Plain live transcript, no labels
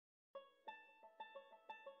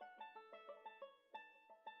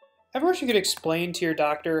Ever wish you could explain to your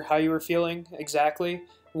doctor how you were feeling exactly,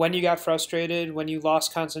 when you got frustrated, when you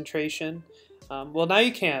lost concentration? Well, now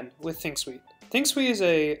you can with ThinkSuite. ThinkSuite is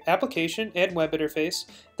a application and web interface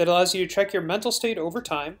that allows you to check your mental state over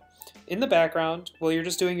time in the background while you're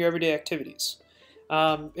just doing your everyday activities.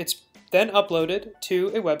 It's then uploaded to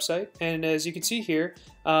a website, and as you can see here,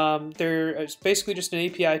 there is basically just an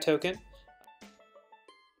API token.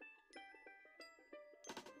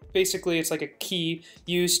 Basically, it's like a key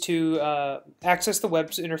used to access the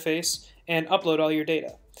web interface and upload all your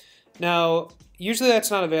data. Now, usually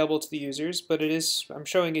that's not available to the users, but it is. I'm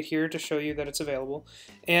showing it here to show you that it's available.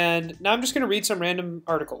 And now I'm just going to read some random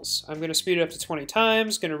articles. I'm going to speed it up to 20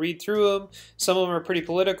 times, going to read through them. Some of them are pretty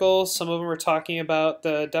political, some of them are talking about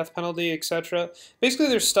the death penalty, etc. Basically,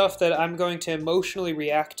 there's stuff that I'm going to emotionally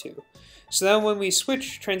react to. So then when we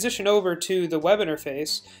transition over to the web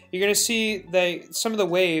interface, you're going to see some of the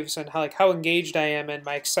waves and how engaged I am and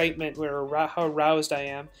my excitement or how aroused I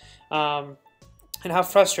am and how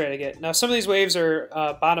frustrated I get. Now some of these waves are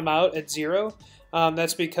bottom out at 0.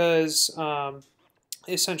 That's because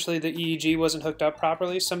essentially the EEG wasn't hooked up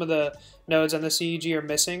properly. Some of the nodes on this EEG are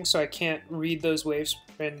missing, so I can't read those waves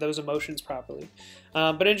and those emotions properly.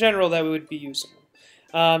 But in general, that would be usable.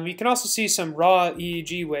 You can also see some raw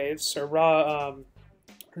EEG waves or raw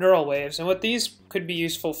neural waves, and what these could be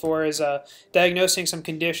useful for is diagnosing some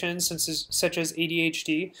conditions such as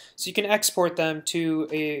ADHD. So you can export them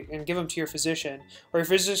and give them to your physician, or your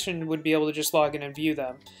physician would be able to just log in and view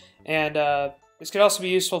them. And this could also be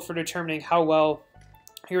useful for determining how well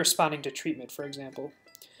you're responding to treatment, for example.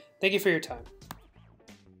 Thank you for your time.